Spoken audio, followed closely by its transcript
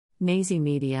Nazy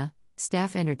Media,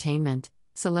 Staff Entertainment,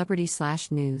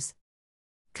 Celebrity/News.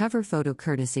 Cover photo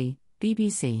courtesy,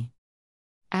 BBC.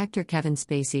 Actor Kevin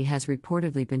Spacey has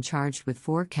reportedly been charged with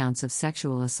 4 counts of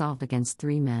sexual assault against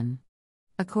 3 men.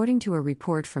 According to a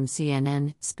report from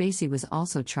CNN, Spacey was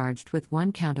also charged with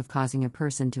 1 count of causing a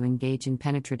person to engage in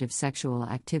penetrative sexual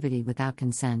activity without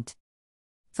consent.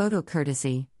 Photo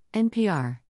courtesy,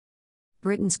 NPR.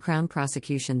 Britain's Crown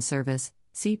Prosecution Service,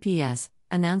 CPS,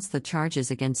 announced the charges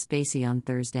against Spacey on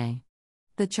Thursday.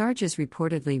 The charges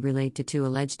reportedly relate to 2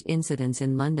 alleged incidents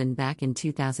in London back in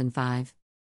 2005.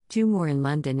 2 more in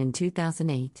London in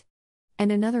 2008.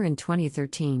 And another in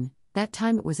 2013, that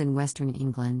time it was in Western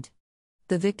England.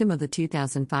 The victim of the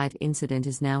 2005 incident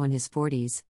is now in his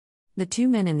 40s. The 2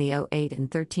 men in the 08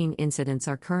 and 13 incidents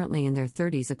are currently in their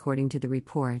 30s according to the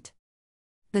report.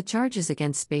 The charges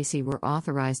against Spacey were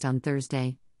authorized on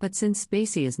Thursday, but since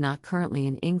Spacey is not currently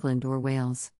in England or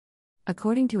Wales.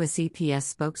 According to a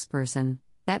CPS spokesperson,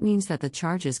 that means that the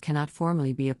charges cannot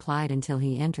formally be applied until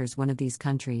he enters one of these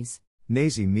countries.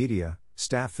 Nazy Media,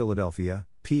 Staff Philadelphia,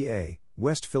 PA,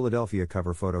 West Philadelphia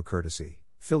cover photo courtesy,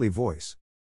 Philly Voice.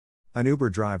 An Uber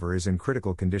driver is in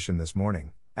critical condition this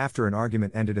morning, after an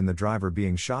argument ended in the driver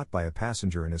being shot by a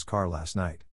passenger in his car last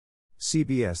night.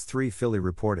 CBS 3 Philly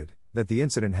reported that the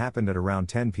incident happened at around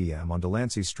 10 p.m. on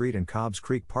Delancey Street and Cobbs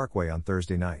Creek Parkway on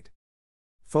Thursday night.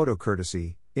 Photo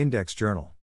courtesy, Index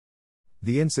Journal.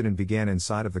 The incident began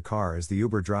inside of the car as the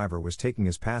Uber driver was taking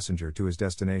his passenger to his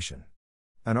destination.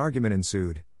 An argument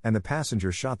ensued, and the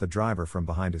passenger shot the driver from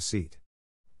behind his seat.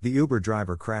 The Uber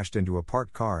driver crashed into a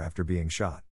parked car after being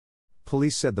shot.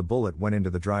 Police said the bullet went into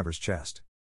the driver's chest.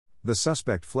 The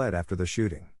suspect fled after the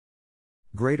shooting.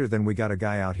 "Greater than we got a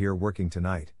guy out here working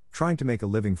tonight, trying to make a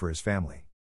living for his family.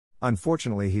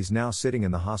 Unfortunately, he's now sitting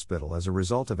in the hospital as a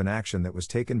result of an action that was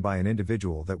taken by an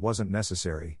individual that wasn't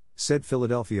necessary," said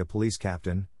Philadelphia Police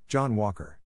Captain John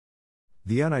Walker.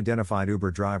 The unidentified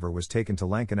Uber driver was taken to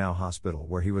Lankenau Hospital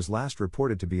where he was last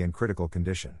reported to be in critical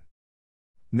condition.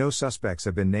 No suspects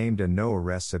have been named and no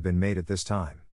arrests have been made at this time.